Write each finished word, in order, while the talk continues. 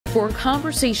for a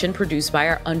conversation produced by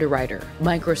our underwriter,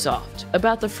 Microsoft,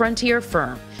 about the frontier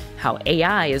firm, how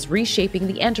AI is reshaping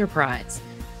the enterprise.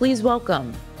 Please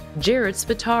welcome Jared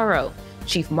Spataro,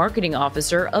 Chief Marketing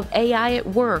Officer of AI at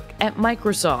Work at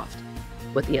Microsoft,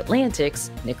 with The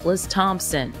Atlantic's Nicholas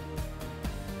Thompson.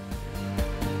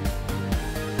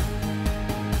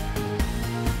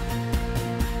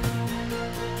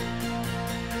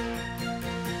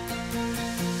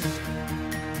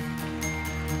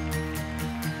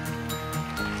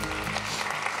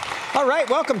 All right,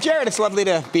 welcome, Jared. It's lovely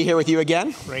to be here with you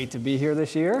again. Great to be here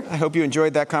this year. I hope you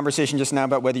enjoyed that conversation just now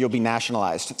about whether you'll be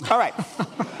nationalized. All right.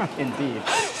 Indeed.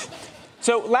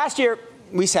 So last year,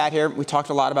 we sat here, we talked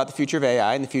a lot about the future of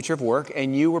AI and the future of work,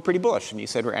 and you were pretty bullish. And you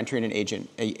said we're entering an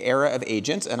era of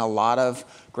agents, and a lot of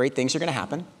great things are going to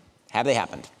happen. Have they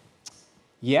happened?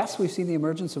 Yes, we've seen the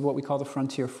emergence of what we call the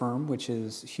frontier firm, which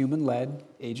is human-led,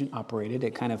 agent-operated.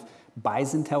 It kind of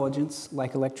buys intelligence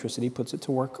like electricity, puts it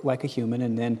to work like a human,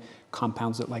 and then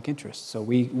compounds it like interest. So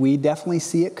we definitely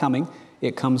see it coming.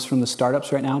 It comes from the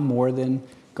startups right now more than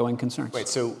going concerns. Wait,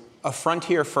 so a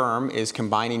frontier firm is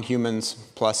combining humans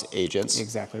plus agents.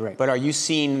 Exactly right. But are you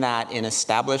seeing that in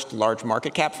established large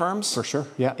market cap firms? For sure,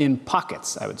 yeah. In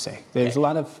pockets, I would say. There's a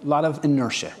lot of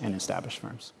inertia in established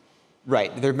firms.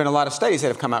 Right. There have been a lot of studies that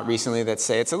have come out recently that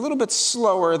say it's a little bit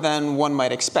slower than one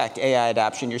might expect. AI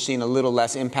adoption, you're seeing a little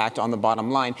less impact on the bottom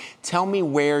line. Tell me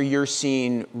where you're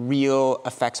seeing real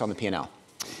effects on the P&L.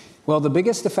 Well, the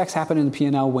biggest effects happen in the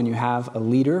P&L when you have a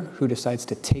leader who decides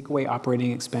to take away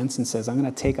operating expense and says, I'm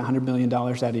going to take $100 million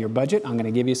out of your budget. I'm going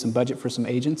to give you some budget for some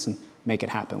agents and make it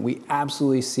happen. We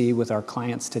absolutely see with our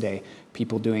clients today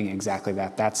people doing exactly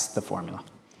that. That's the formula.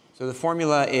 So the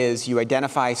formula is you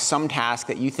identify some task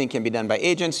that you think can be done by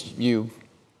agents, you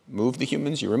move the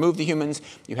humans, you remove the humans,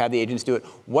 you have the agents do it.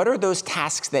 What are those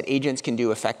tasks that agents can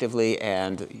do effectively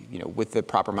and with the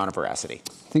proper amount of veracity?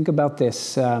 Think about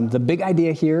this. The big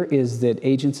idea here is that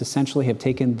agents essentially have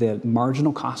taken the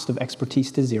marginal cost of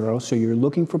expertise to zero. So you're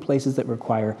looking for places that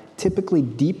require typically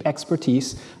deep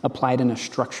expertise applied in a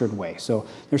structured way. So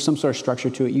there's some sort of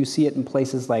structure to it. You see it in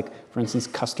places like, for instance,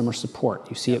 customer support.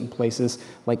 You see it in places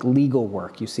like legal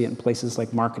work. You see it in places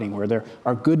like marketing, where there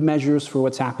are good measures for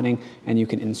what's happening, and you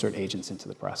can insert agents into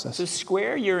the process. So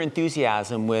square your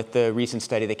enthusiasm with the recent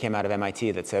study that came out of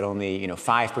MIT that said only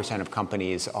 5% of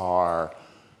companies are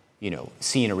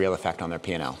seeing a real effect on their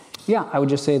P&L. Yeah, I would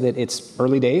just say that it's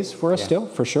early days for us still,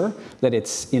 for sure, that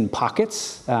it's in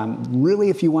pockets. Really,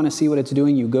 if you want to see what it's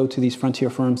doing, you go to these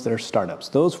frontier firms that are startups.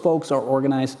 Those folks are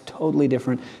organized totally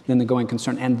different than the going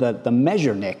concern. And the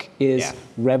measure, Nick, is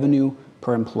revenue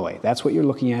per employee. That's what you're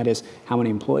looking at, is how many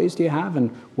employees do you have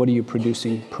and what are you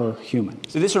producing per human.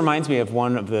 So this reminds me of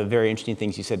one of the very interesting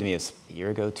things you said to me a year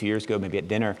ago, 2 years ago, maybe at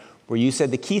dinner, where you said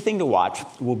the key thing to watch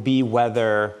will be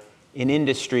whether in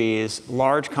industries,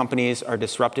 large companies are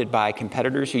disrupted by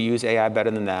competitors who use AI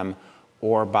better than them,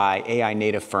 or by AI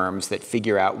native firms that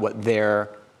figure out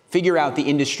the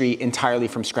industry entirely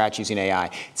from scratch using AI.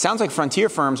 It sounds like frontier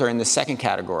firms are in the second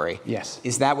category. Yes.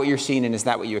 Is that what you're seeing, and is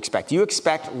that what you expect? Do you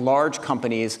expect large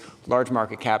companies, large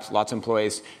market caps, lots of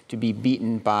employees to be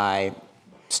beaten by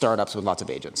startups with lots of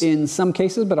agents? In some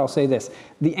cases, but I'll say this.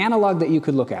 The analog that you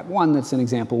could look at, one that's an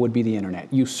example, would be the internet.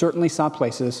 You certainly saw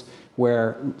places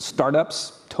where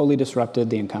startups totally disrupted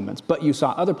the incumbents, but you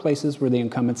saw other places where the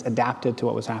incumbents adapted to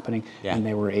what was happening and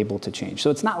they were able to change. So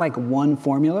it's not like one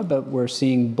formula, but we're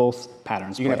seeing both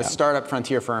patterns play out. You can have a startup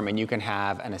frontier firm and you can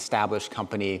have an established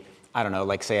company, I don't know,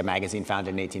 like say a magazine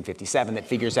founded in 1857 that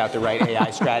figures out the right AI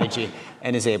strategy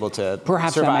and is able to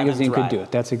Perhaps that survive magazine and thrive. could do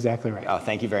it. That's exactly right. Oh,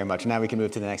 thank you very much. Now we can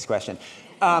move to the next question.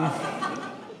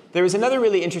 There was another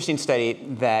really interesting study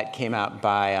that came out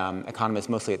by economists,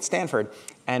 mostly at Stanford,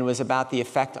 and was about the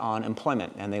effect on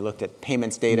employment. And they looked at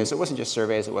payments data, so it wasn't just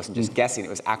surveys, it wasn't just guessing, it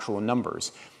was actual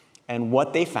numbers. And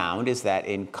what they found is that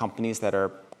in companies that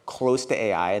are close to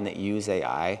AI and that use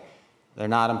AI, they're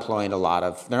not hiring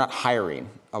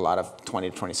a lot of 20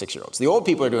 to 26-year-olds. The old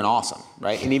people are doing awesome,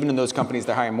 right? And even in those companies,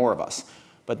 they're hiring more of us.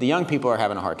 But the young people are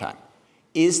having a hard time.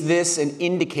 Is this an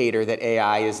indicator that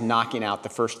AI is knocking out the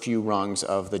first few rungs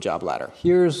of the job ladder?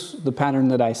 Here's the pattern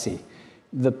that I see.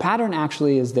 The pattern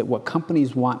actually is that what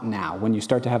companies want now, when you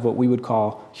start to have what we would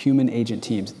call human agent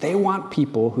teams, they want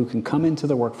people who can come into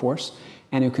the workforce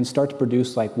and who can start to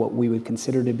produce like what we would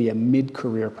consider to be a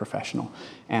mid-career professional.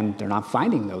 And they're not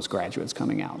finding those graduates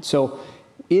coming out. So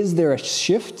is there a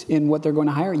shift in what they're going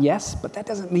to hire? Yes, but that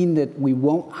doesn't mean that we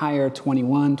won't hire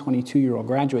 21, 22-year-old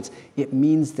graduates. It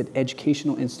means that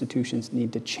educational institutions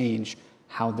need to change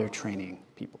how they're training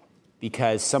people.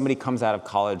 because somebody comes out of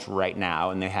college right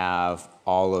now and they have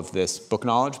all of this book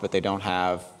knowledge, but they don't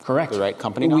have the right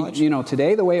company knowledge?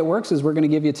 Today the way it works is we're going to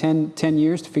give you 10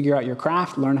 years to figure out your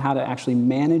craft, learn how to actually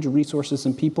manage resources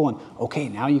and people, and okay,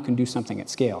 now you can do something at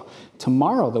scale.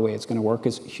 Tomorrow the way it's going to work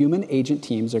is human agent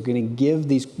teams are going to give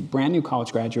these brand new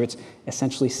college graduates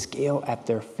essentially scale at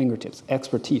their fingertips,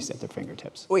 expertise at their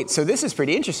fingertips. Wait, so this is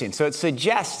pretty interesting. So it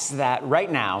suggests that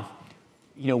right now,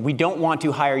 we don't want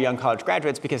to hire young college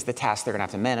graduates because the tasks they're going to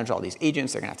have to manage all these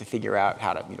agents, they're going to have to figure out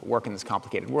how to work in this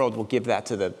complicated world. We'll give that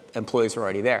to the employees who are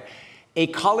already there. A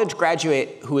college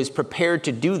graduate who is prepared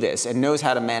to do this and knows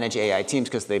how to manage AI teams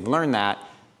because they've learned that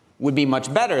would be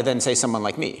much better than, say, someone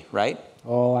like me, right?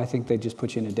 Oh, I think they just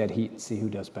put you in a dead heat and see who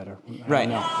does better. Right.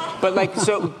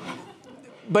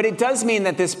 But it does mean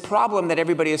that this problem that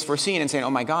everybody is foreseeing and saying, oh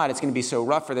my God, it's going to be so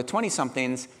rough for the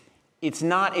 20-somethings, it's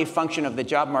not a function of the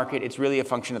job market, it's really a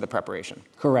function of the preparation.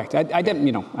 Correct. I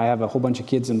have a whole bunch of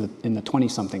kids in the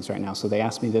 20-somethings right now, so they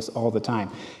ask me this all the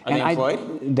time. Are they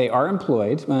employed? They are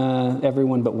employed,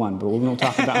 everyone but one, but we won't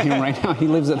talk about him right now. He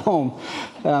lives at home.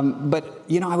 But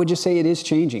I would just say it is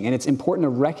changing, and it's important to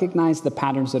recognize the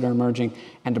patterns that are emerging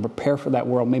and to prepare for that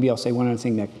world. Maybe I'll say one other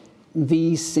thing, Nick.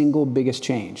 The single biggest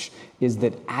change is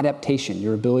that adaptation,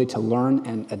 your ability to learn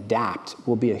and adapt,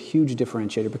 will be a huge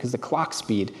differentiator because the clock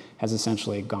speed has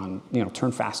essentially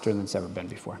turned faster than it's ever been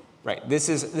before. Right. This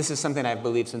is something I've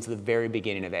believed since the very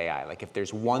beginning of AI. Like if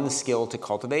there's one skill to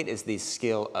cultivate, is the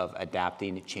skill of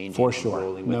adapting, changing, for sure. And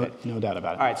rolling with it. No doubt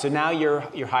about it. All right. So now you're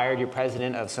hired, you're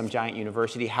president of some giant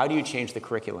university. How do you change the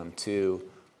curriculum to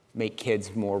make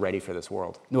kids more ready for this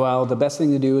world? Well, the best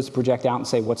thing to do is project out and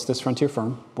say, what's this frontier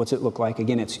firm? What's it look like?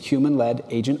 Again, it's human-led,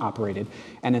 agent-operated,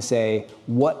 and to say,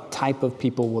 what type of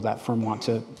people will that firm want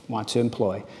to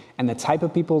employ? And the type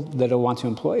of people that it'll want to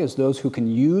employ is those who can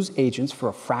use agents for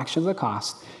a fraction of the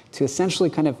cost to essentially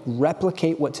kind of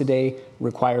replicate what today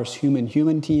requires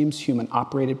human teams,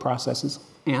 human-operated processes,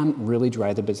 and really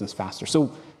drive the business faster.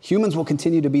 So humans will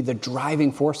continue to be the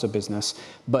driving force of business,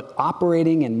 but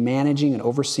operating and managing and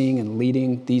overseeing and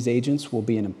leading these agents will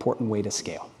be an important way to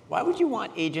scale. Why would you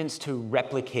want agents to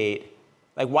replicate?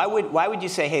 Like, why would you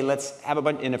say, hey, let's have a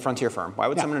bunch in a frontier firm? Why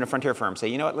would someone in a frontier firm say,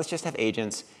 you know what, let's just have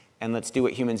agents and let's do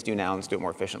what humans do now and let's do it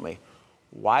more efficiently?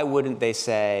 Why wouldn't they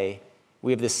say,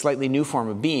 we have this slightly new form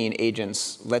of being,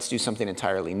 agents, let's do something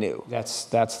entirely new? That's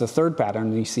the third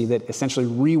pattern. You see that essentially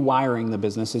rewiring the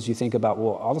business as you think about,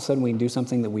 well, all of a sudden we can do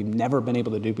something that we've never been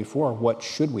able to do before. What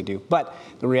should we do? But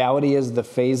the reality is the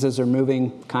phases are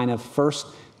moving kind of first.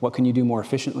 What can you do more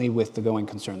efficiently with the going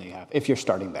concern that you have, if you're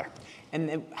starting there? And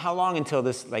then how long until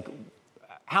this,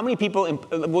 how many people,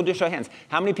 we'll just show hands,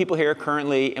 how many people here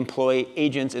currently employ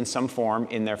agents in some form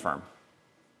in their firm?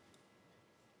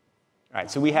 All right,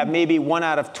 so we have maybe 1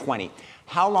 out of 20.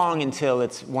 How long until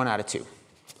it's 1 out of 2?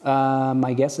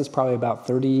 My guess is probably about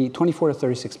 24 to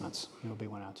 36 months. It'll be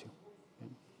 1 out of 2. Yeah.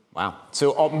 Wow.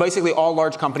 So basically all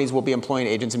large companies will be employing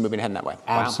agents and moving ahead in that way.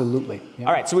 Absolutely. Wow. Yeah.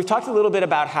 All right, so we've talked a little bit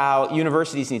about how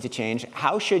universities need to change.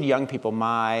 How should young people,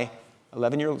 my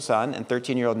 11-year-old son and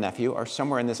 13-year-old nephew are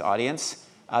somewhere in this audience.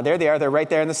 There they are. They're right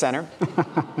there in the center.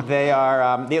 They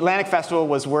are. The Atlantic Festival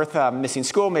was worth missing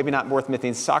school, maybe not worth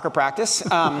missing soccer practice.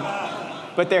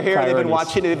 But they're here. Priorities. They've been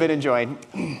watching. They've been enjoying.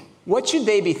 What should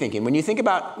they be thinking when you think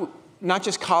about not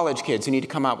just college kids who need to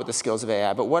come out with the skills of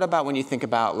AI, but what about when you think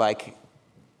about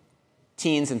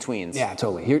teens and tweens? Yeah,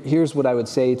 totally. Here's what I would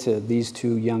say to these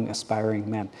two young aspiring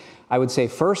men. I would say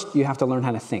first, you have to learn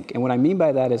how to think. And what I mean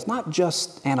by that is not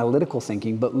just analytical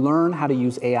thinking, but learn how to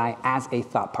use AI as a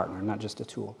thought partner, not just a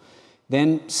tool.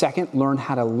 Then second, learn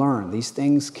how to learn. These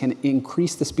things can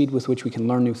increase the speed with which we can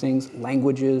learn new things,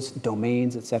 languages,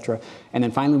 domains, etc. And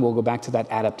then finally, we'll go back to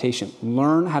that adaptation.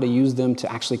 Learn how to use them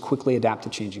to actually quickly adapt to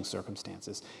changing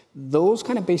circumstances. Those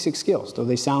kind of basic skills, though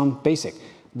they sound basic,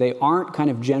 they aren't kind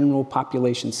of general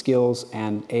population skills,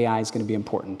 and AI is going to be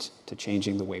important to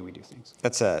changing the way we do things.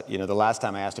 That's the last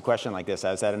time I asked a question like this,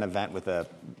 I was at an event with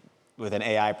an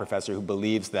AI professor who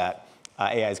believes that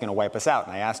AI is going to wipe us out.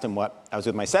 And I asked him I was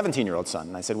with my 17-year-old son,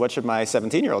 and I said, what should my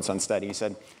 17-year-old son study? He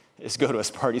said, just go to a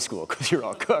party school because you're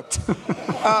all cooked.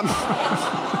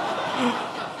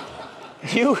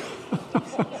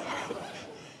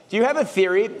 Do you have a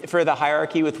theory for the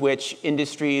hierarchy with which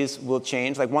industries will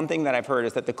change? Like one thing that I've heard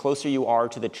is that the closer you are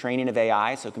to the training of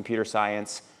AI, so computer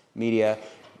science, media,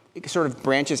 it sort of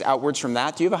branches outwards from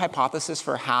that. Do you have a hypothesis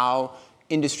for how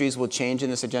industries will change in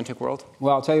this agentic world?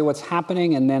 Well, I'll tell you what's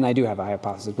happening, and then I do have a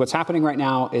hypothesis. What's happening right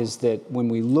now is that when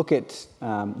we look at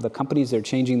the companies that are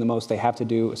changing the most, they have to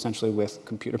do essentially with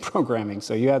computer programming.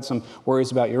 So you had some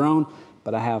worries about your own,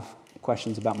 but I have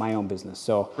questions about my own business.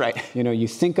 So, right. You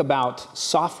think about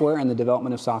software and the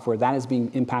development of software, that is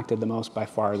being impacted the most by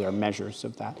far. There are measures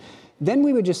of that. Then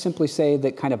we would just simply say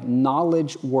that kind of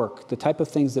knowledge work, the type of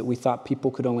things that we thought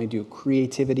people could only do,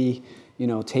 creativity,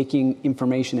 taking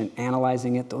information and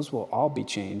analyzing it, those will all be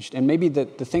changed. And maybe the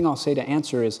thing I'll say to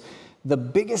answer is the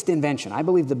biggest invention, I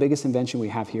believe the biggest invention we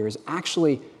have here is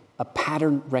actually a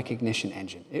pattern recognition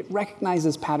engine. It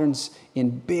recognizes patterns in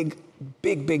big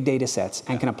data sets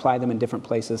and can apply them in different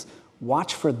places.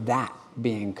 Watch for that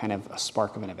being kind of a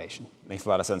spark of innovation. Makes a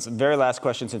lot of sense. Very last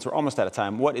question, since we're almost out of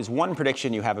time. What is one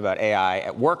prediction you have about AI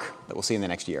at work that we'll see in the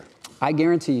next year? I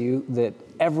guarantee you that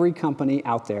every company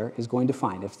out there is going to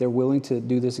find, if they're willing to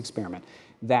do this experiment,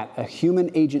 that a human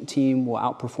agent team will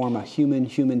outperform a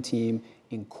human team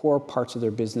in core parts of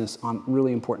their business on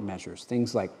really important measures.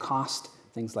 Things like cost,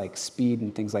 things like speed,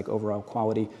 and things like overall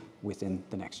quality within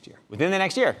the next year. Within the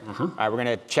next year? All right, we're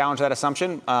going to challenge that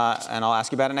assumption, and I'll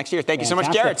ask you about it next year. Thank you so much,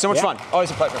 Fantastic. Jared. So much fun.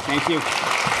 Always a pleasure. Thank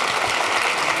you.